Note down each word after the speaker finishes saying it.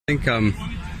think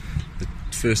the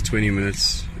first 20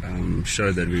 minutes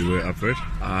showed that we were up for it.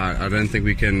 I don't think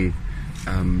we can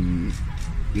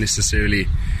necessarily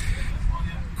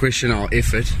question our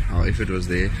effort. Our effort was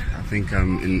there. I think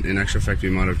in actual fact we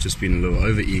might have just been a little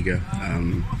over eager.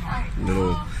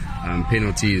 Little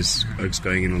penalties, Oaks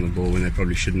going in on the ball when they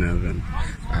probably shouldn't have,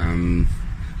 and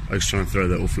Oaks trying to throw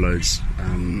the offloads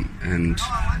and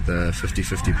the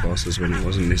 50-50 passes when it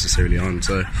wasn't necessarily on.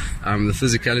 So the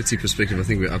physicality perspective, I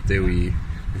think we're up there. We've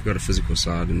got a physical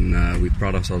side, and we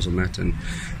pride ourselves on that. And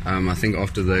I think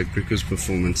after the Griquas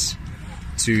performance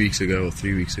 2 weeks ago or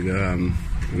 3 weeks ago,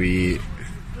 we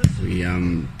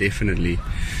definitely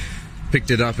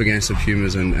picked it up against the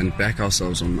Pumas and back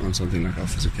ourselves on something like our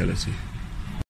physicality.